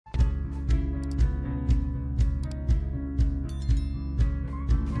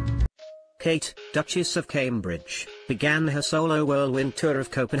Kate, Duchess of Cambridge, began her solo whirlwind tour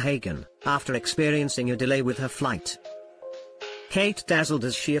of Copenhagen, after experiencing a delay with her flight. Kate dazzled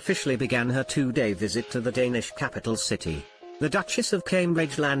as she officially began her two-day visit to the Danish capital city. The Duchess of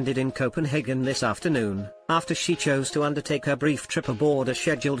Cambridge landed in Copenhagen this afternoon, after she chose to undertake her brief trip aboard a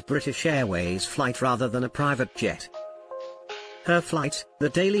scheduled British Airways flight rather than a private jet. Her flight, the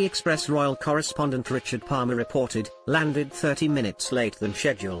Daily Express royal correspondent Richard Palmer reported, landed 30 minutes late than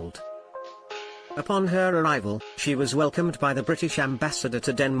scheduled. Upon her arrival, she was welcomed by the British ambassador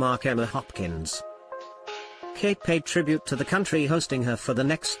to Denmark, Emma Hopkins. Kate paid tribute to the country hosting her for the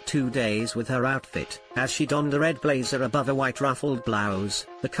next 2 days with her outfit, as she donned a red blazer above a white ruffled blouse,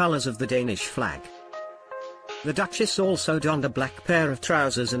 the colours of the Danish flag. The Duchess also donned a black pair of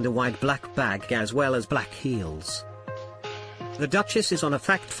trousers and a wide black bag as well as black heels. The Duchess is on a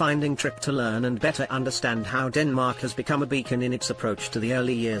fact-finding trip to learn and better understand how Denmark has become a beacon in its approach to the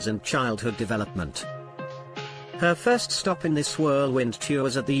early years and childhood development. Her first stop in this whirlwind tour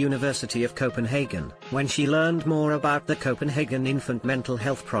was at the University of Copenhagen, when she learned more about the Copenhagen Infant Mental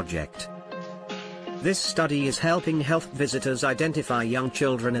Health Project. This study is helping health visitors identify young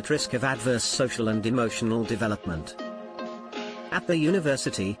children at risk of adverse social and emotional development. At the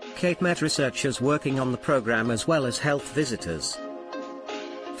university, Kate met researchers working on the program as well as health visitors.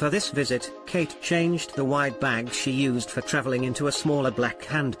 For this visit, Kate changed the wide bag she used for traveling into a smaller black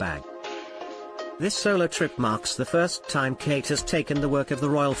handbag. This solo trip marks the first time Kate has taken the work of the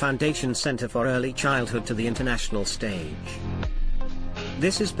Royal Foundation Centre for Early Childhood to the international stage.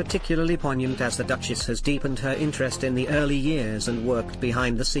 This is particularly poignant as the Duchess has deepened her interest in the early years and worked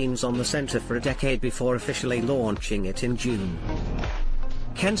behind the scenes on the centre for a decade before officially launching it in June.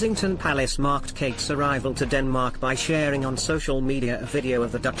 Kensington Palace marked Kate's arrival to Denmark by sharing on social media a video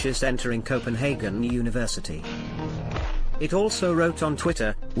of the Duchess entering Copenhagen University. It also wrote on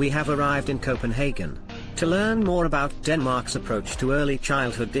Twitter, "We have arrived in Copenhagen to learn more about Denmark's approach to early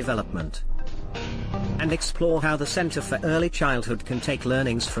childhood development and explore how the Centre for Early Childhood can take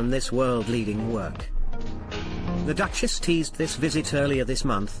learnings from this world-leading work." The Duchess teased this visit earlier this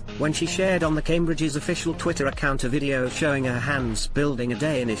month, when she shared on the Cambridge's official Twitter account a video showing her hands building a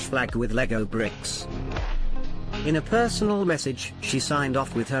Danish flag with Lego bricks. In a personal message, she signed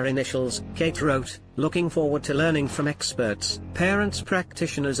off with her initials. Kate wrote, "Looking forward to learning from experts, parents,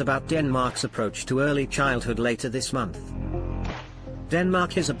 practitioners about Denmark's approach to early childhood later this month.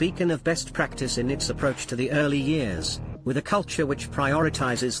 Denmark is a beacon of best practice in its approach to the early years, with a culture which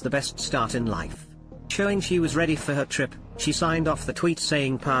prioritizes the best start in life." Showing she was ready for her trip, she signed off the tweet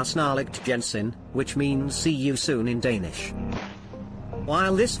saying "Pas snarligt gensen," which means "see you soon" in Danish.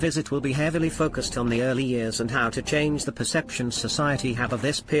 While this visit will be heavily focused on the early years and how to change the perception society have of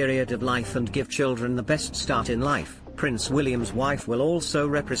this period of life and give children the best start in life, Prince William's wife will also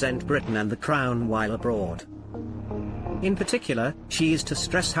represent Britain and the Crown while abroad. In particular, she is to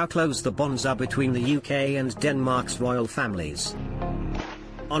stress how close the bonds are between the UK and Denmark's royal families.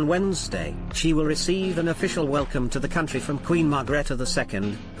 On Wednesday, she will receive an official welcome to the country from Queen Margrethe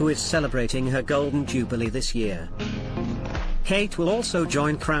II, who is celebrating her Golden Jubilee this year. Kate will also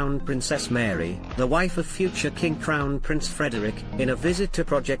join Crown Princess Mary, the wife of future King Crown Prince Frederik, in a visit to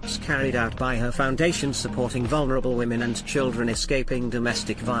projects carried out by her foundation supporting vulnerable women and children escaping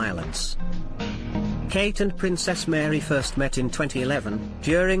domestic violence. Kate and Princess Mary first met in 2011,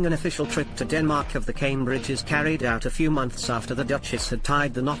 during an official trip to Denmark of the Cambridges carried out a few months after the Duchess had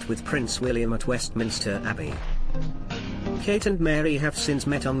tied the knot with Prince William at Westminster Abbey. Kate and Mary have since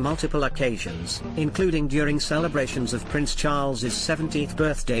met on multiple occasions, including during celebrations of Prince Charles's 70th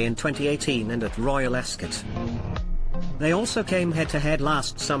birthday in 2018 and at Royal Ascot. They also came head-to-head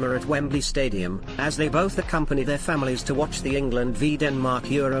last summer at Wembley Stadium, as they both accompanied their families to watch the England v Denmark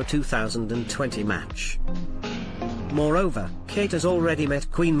Euro 2020 match. Moreover, Kate has already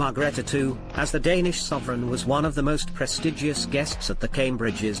met Queen Margrethe II, as the Danish sovereign was one of the most prestigious guests at the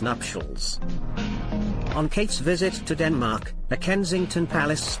Cambridge's nuptials. On Kate's visit to Denmark, a Kensington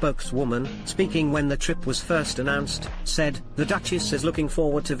Palace spokeswoman, speaking when the trip was first announced, said, "The Duchess is looking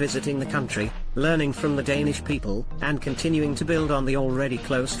forward to visiting the country, learning from the Danish people, and continuing to build on the already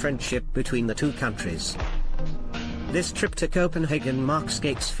close friendship between the two countries." This trip to Copenhagen marks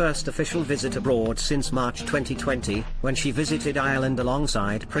Kate's first official visit abroad since March 2020, when she visited Ireland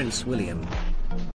alongside Prince William.